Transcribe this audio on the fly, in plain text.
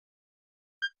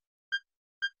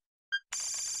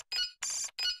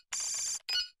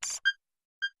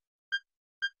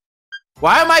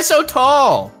Why am I so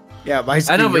tall? Yeah, my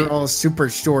screen, you're all super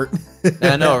short.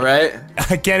 I know, right?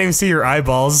 I can't even see your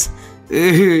eyeballs.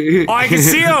 Oh, I can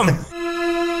see them!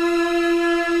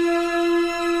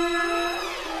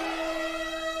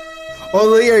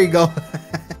 Oh, there you go.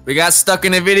 We got stuck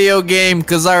in a video game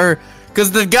because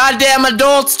the goddamn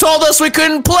adults told us we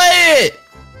couldn't play it.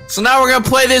 So now we're gonna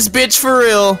play this bitch for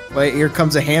real. Wait, here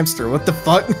comes a hamster. What the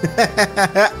fuck?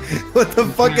 What the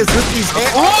fuck is with these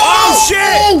hamsters? Oh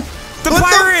shit! The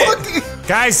pirate! The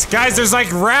Guys, there's like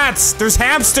rats. There's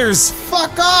hamsters.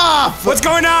 Fuck off! What's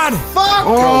going on? Fuck!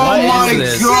 Oh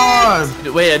my god!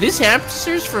 Wait, are these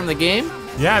hamsters from the game?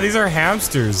 Yeah, these are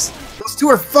hamsters. Those two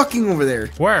are fucking over there.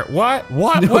 Where? What?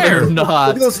 What? No, Where? they're not.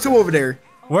 Look at those two over there.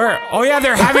 Where? Oh yeah,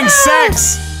 they're having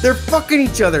sex. They're fucking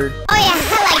each other. Oh yeah,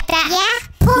 I like that. Yeah?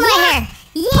 Pull my hair.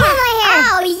 Yeah. Pull my hair.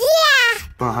 Oh yeah.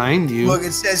 Behind you. Look,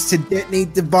 it says to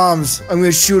detonate the bombs. I'm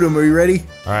gonna shoot them. Are you ready?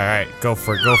 All right, go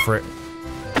for it. Go for it.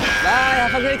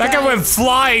 That guy went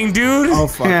flying, dude. Oh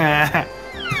fuck.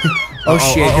 Oh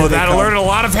shit. Oh, that alerted a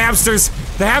lot of hamsters.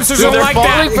 The hamsters Dude, don't they're like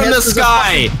falling that. from the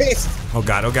sky. Oh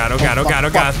god, oh god, oh god, oh god, oh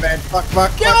god. Fuck, man.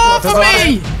 Fuck. Get off of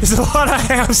me! There's a lot of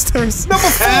hamsters. Number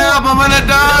 4. Help, I'm gonna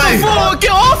die! Oh,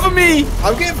 get off of me!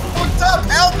 I'm getting fucked up.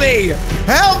 Help me!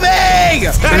 Help me!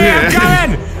 Hey, I'm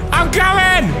coming! I'm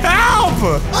coming! Help!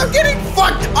 I'm getting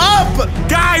fucked up!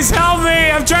 Guys, help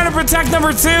me! I'm trying to protect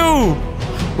number 2.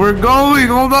 We're going,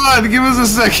 hold on, give us a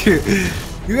second.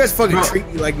 You guys fucking treat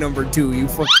me like number 2, you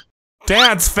fucking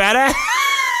Dance, fat ass.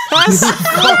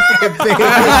 fucking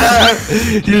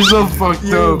bitch. You're so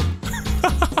fucked up.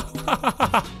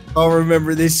 I'll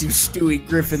remember this, you Stewie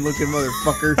Griffin looking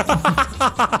motherfucker.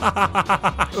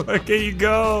 Look at you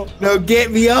go. No,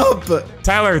 get me up!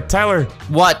 Tyler,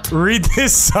 What? read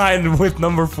this sign with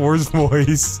number 4's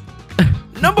voice.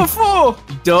 Number 4!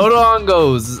 Dodon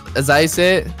goes, as I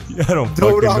say it. I don't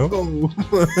fucking know. Dodo.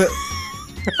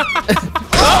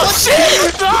 Oh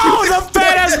shit! No, the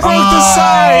fat ass broke the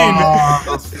sign!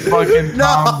 Fucking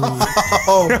No!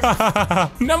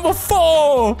 Number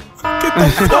 4! Get the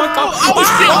fuck up! Oh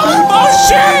shit! Oh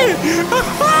shit!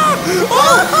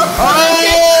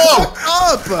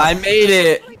 Up! I made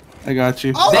it. I got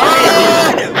you. Oh,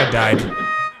 I died.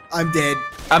 I'm dead.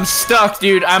 I'm stuck,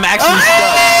 dude. I'm actually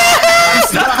stuck. I'm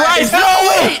stuck. Christ, no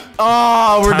wait!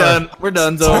 Oh, we're Tyler. done. We're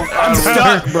done, Zoe. I'm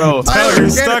stuck, bro. Tyler, you're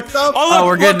stuck. Get up. Oh, look,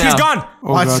 we're good look, he's now. gone.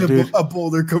 Oh Watch god, dude. a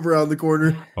boulder come around the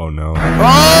corner. Oh no.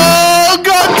 Oh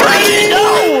god,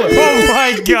 No! Oh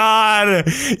my god!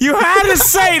 You had to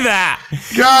say that!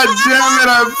 god damn it,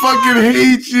 I fucking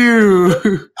hate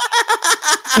you.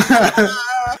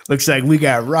 Looks like we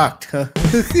got rocked, huh?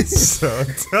 So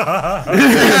dumb.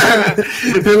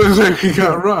 It looks like we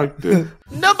got rocked. Dude.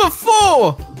 Number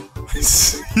 4!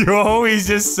 You always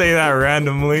just say that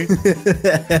randomly.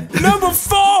 Number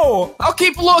 4! I'll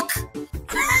keep look.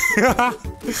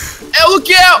 Hey, look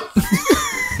out!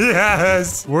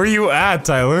 Yes. Where you at,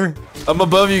 Tyler? I'm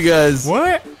above you guys.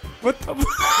 What? What the?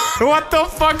 What the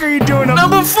fuck are you doing? Up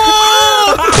Number 4!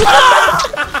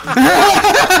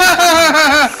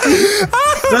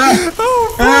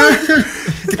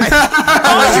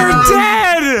 Oh, you're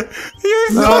dead!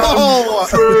 You're No!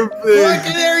 Perfect. Look,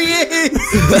 there he is!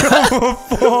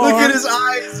 Look at his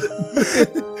eyes!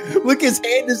 Look, his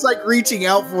hand is like reaching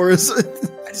out for us.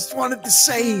 I just wanted to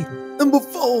say, number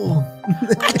 4.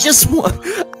 I just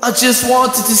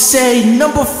wanted to say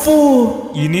number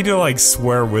 4. You need to like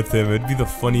swear with him. It'd be the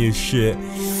funniest shit.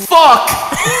 Fuck!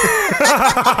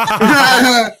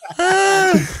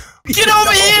 Get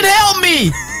over here and help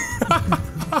me!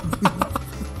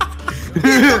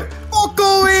 Fuck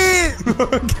away!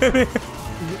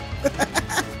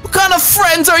 What kind of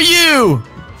friends are you?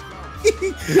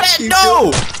 Hey,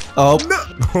 no! Oh.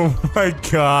 Oh my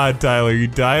god, Tyler, you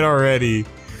died already.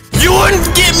 You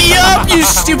wouldn't get me up, you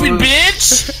stupid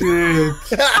bitch!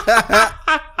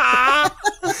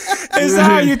 Is that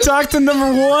how you talk to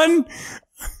number 1?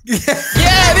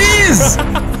 Yeah, it is!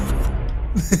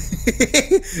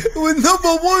 When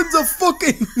number 1's a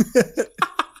fucking...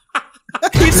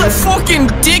 He's a fucking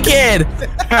dickhead!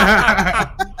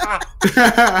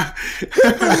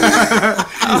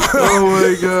 Oh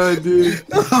my god, dude.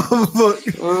 Oh,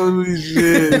 fuck. Holy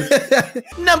shit.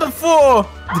 Number 4!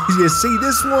 Did you see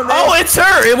this one? Oh, it's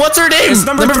her! What's her name? It's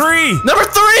number 3! Number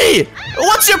 3!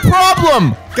 What's your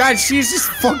problem? God, she's just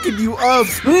fucking you up.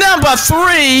 Number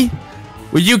 3!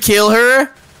 Will you kill her?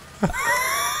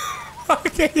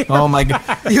 Okay. Oh my god.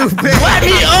 You bitch. Let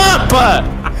me up!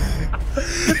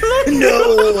 No.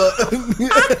 Look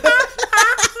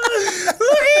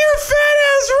at your fat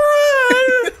ass run!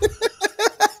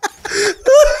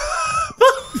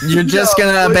 You're just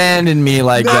gonna abandon me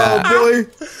like No, that. boy.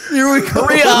 Here we go.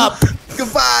 Hurry up.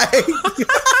 Goodbye.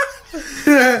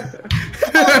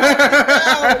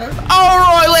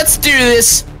 Alright, let's do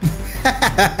this.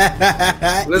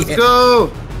 Let's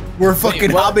go. We're fucking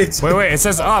hobbits. Wait, it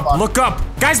says up. Look up.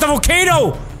 Guys, the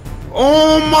volcano!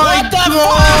 Oh my What the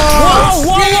god!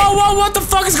 Whoa, what the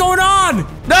fuck is going on?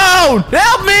 No!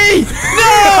 Help me!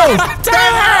 No!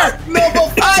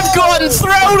 I've gotten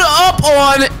thrown up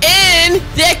on and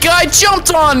that guy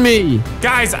jumped on me!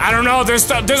 Guys, I don't know. There's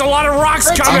a lot of rocks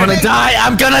coming.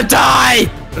 I'm gonna die!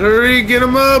 Hurry, get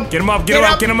him up! Get him up, get him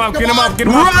up, get him up, get him up, get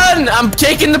him up. Run! I'm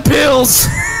taking the pills!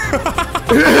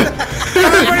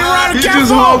 Everybody run, He careful!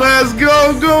 just hauled ass.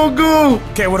 Go!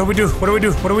 Okay, what do we do?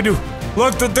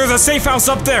 Look, there's a safe house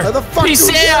up there. How the fuck Peace do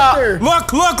we get out. there?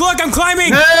 Look, I'm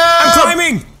climbing. Help! I'm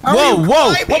climbing.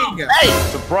 Whoa! Hey!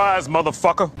 Surprise,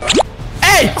 motherfucker.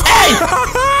 Hey!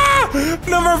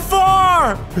 Number 4.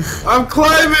 I'm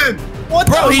climbing! What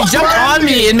Bro, the he fuck jumped on happened?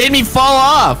 me and made me fall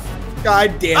off!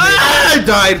 God damn it. Ah, I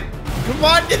died! Come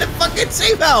on to the fucking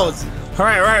safe house. All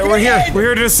right, we're here. We're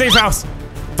here to the safe house.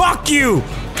 Fuck you!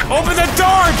 Open the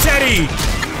door, Teddy.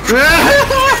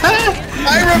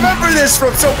 I remember this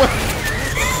from somewhere.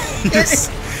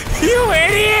 You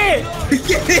idiot!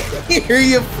 Get in here,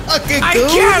 you fucking I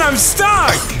goof. can't. I'm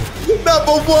stuck.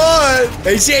 Number 1.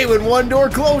 They say when one door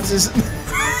closes.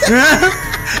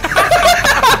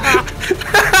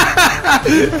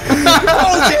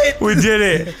 Close it. We did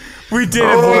it. We did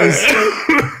it, boys.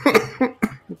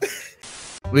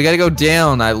 We gotta go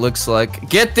down, it looks like.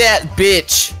 Get that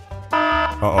bitch!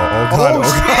 Oh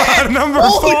god. Number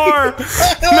Holy-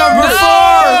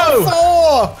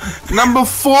 4. Number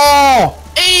 4!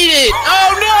 Eat it!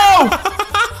 Oh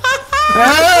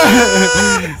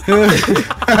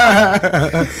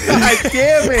God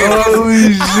damn it.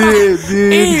 Holy shit,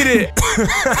 dude. Eat it.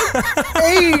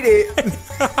 Eat it.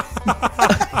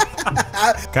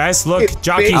 Guys, look.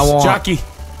 Jockey. I want- Jockey.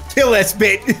 Kill this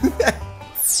bit.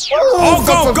 Oh,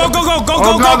 go. Oh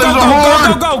god, there's a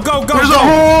horde! Go. There's a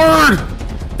horde! no!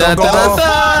 Dun, dun,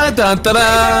 dun, dun, dun,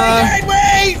 dun.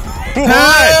 Wait.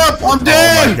 Help! I'm Oh my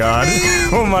dead! god.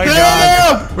 Oh my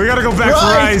Help! god. We gotta go back for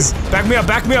eyes. Back me up.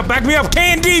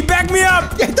 K&D, back me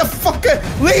up. Get the fuck out.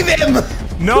 Leave him.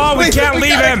 No, we can't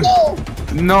leave gotta him. go.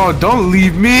 No, don't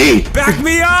leave me! Back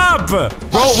me up. Bro,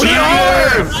 we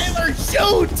are! Tyler,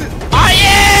 shoot. I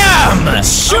am!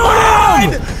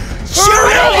 Shoot him.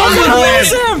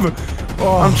 Lose him.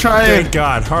 I'm trying. Thank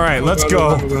God. All right, let's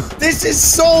go. This is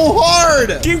so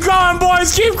hard. Keep going,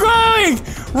 boys. Keep going.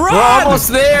 Run. We're almost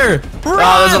there! Run.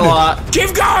 Oh, there's a lot.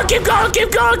 Keep going.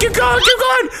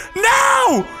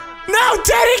 No. No,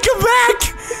 Teddy, come back.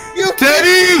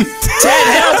 Teddy! Ted,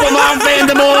 help him! I'm fanned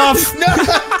him off! No, I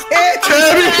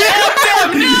can't. Help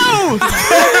him! No!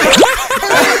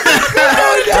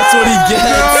 That's what he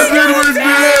gets. Dude, we're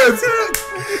dead!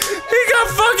 He got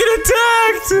fucking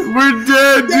attacked. We're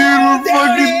dead, dude! We're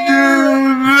fucking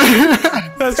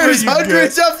dead! That's There's what you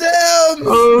hundreds get. of them.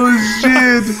 Oh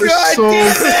shit! We're God so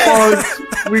damn fucked.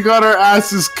 We got our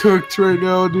asses cooked right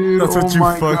now, dude. That's oh what you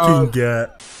my fucking God.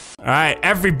 get. All right,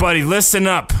 everybody, listen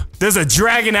up. There's a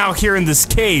dragon out here in this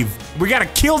cave. We gotta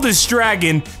kill this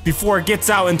dragon before it gets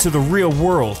out into the real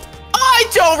world. I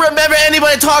don't remember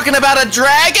anybody talking about a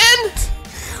dragon!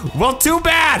 Well, too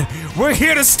bad. We're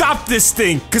here to stop this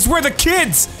thing, because we're the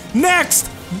kids. Next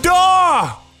door.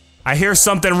 I hear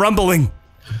something rumbling.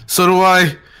 So do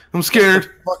I. I'm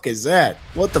scared. What the fuck is that?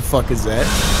 What the fuck is that?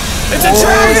 It's a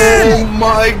dragon. Oh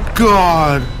my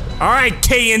God. All right,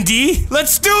 K&D,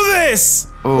 let's do this.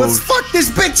 Let's Oh, fuck this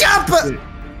bitch up. Oh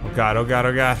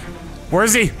God. Where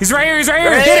is he? He's right here.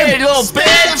 Hey, Hit him. little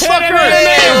bitch! Hit him.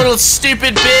 Hey, little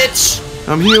stupid bitch!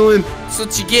 I'm healing. That's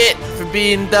what you get for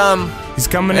being dumb. He's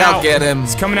coming I'll out. get him.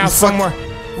 He's coming out somewhere.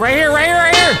 Right here.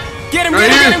 Get him. Right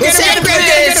here. In this!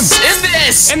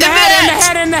 In the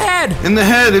head. In the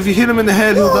head. If you hit him in the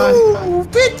head, he'll die. Oh,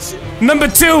 bitch. Number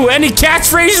 2, any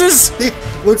catchphrases?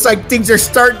 Looks like things are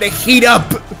starting to heat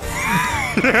up.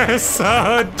 You're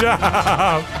so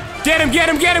dumb. Get him. Yeah,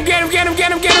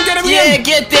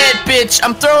 get that bitch!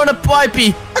 I'm throwing a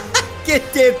pipey!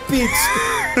 Get that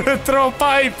bitch. Throw a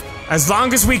pipe. As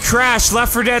long as we crash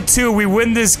Left 4 Dead 2, we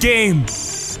win this game.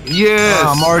 Yes.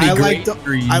 I'm already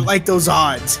I like those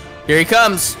odds. Here he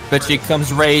comes. Bet you he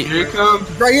comes right. Here he comes.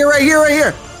 Right here.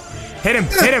 Hit him.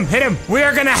 We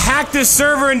are gonna hack this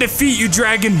server and defeat you,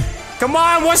 dragon. Come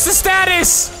on, what's the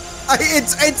status?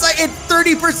 It's like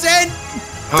 30%.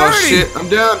 Oh 30. shit. I'm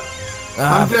down.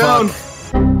 I'm down.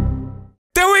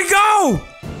 There we go.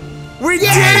 We did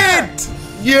it.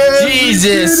 Yeah.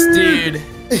 Jesus, dude.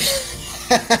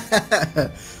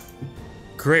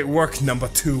 Great work, number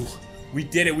 2. We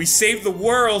did it. We saved the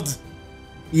world.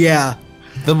 Yeah.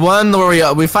 The one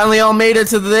where we finally all made it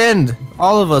to the end.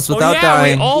 All of us without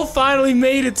dying. We all finally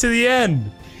made it to the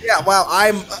end. Yeah, wow,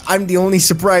 I'm the only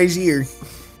surprise here.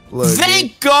 Look,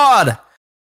 Thank God!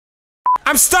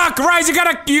 I'm stuck, Rise. You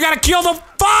gotta kill the fuck.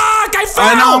 I fell.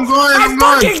 I know, I'm going. I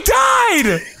fucking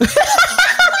died.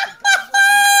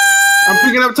 I'm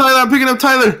picking up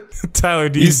Tyler. Tyler,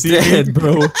 do you see me? Dead,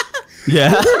 bro.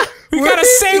 Yeah. We gotta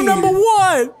save number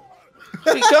 1.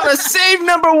 We gotta save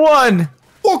number 1.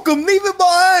 Fuck him, leave it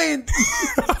behind.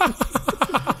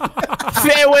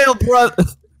 Farewell, brother.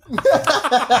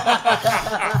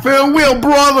 Farewell,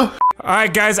 brother. All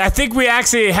right, guys. I think we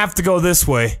actually have to go this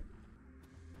way.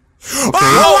 Okay.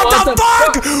 Oh, what the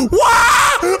fuck?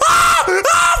 What? Fuck!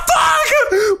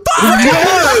 Fuck!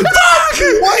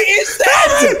 What is that?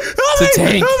 It's a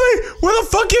tank. Help me! Where the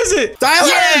fuck is it? Tyler!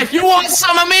 Yeah, you want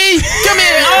some of me? Come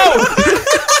here. Oh!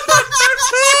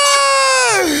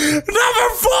 Number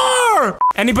 4!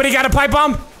 Anybody got a pipe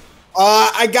bomb?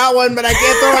 I got one, but I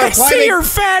can't throw I it. see your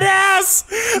fat ass!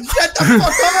 Shut the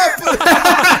fuck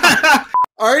up!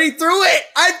 I already threw it.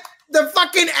 The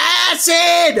fucking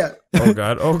acid. Oh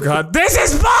god, oh god. This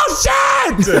is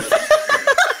bullshit!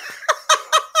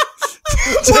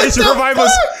 Chase, revive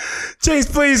us! Chase,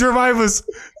 please revive us!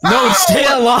 No, stay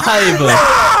alive.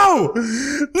 No!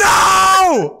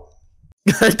 No!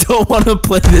 I don't want to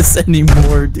play this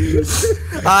anymore, dude.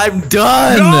 I'm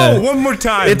done. No! One more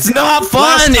time! It's not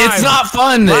fun. It's not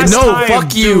fun. Last No, time,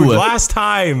 fuck you. dude, last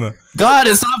time. God,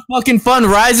 it's not fucking fun.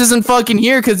 Rise isn't fucking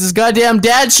here because his goddamn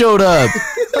dad showed up.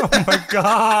 Oh my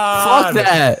god. Fuck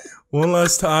that. One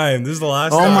last time. This is the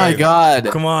last time. Oh my god.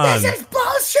 Come on. This is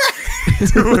bullshit.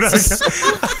 Dude,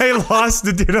 I lost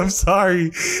it, dude. I'm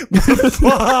sorry.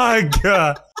 Fuck.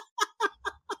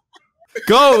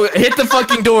 Go, hit the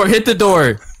fucking door. Hit the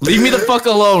door. Leave me the fuck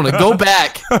alone. Go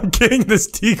back. I'm getting this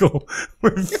Deagle,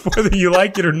 whether you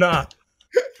like it or not.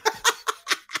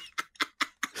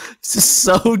 This is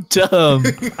so dumb.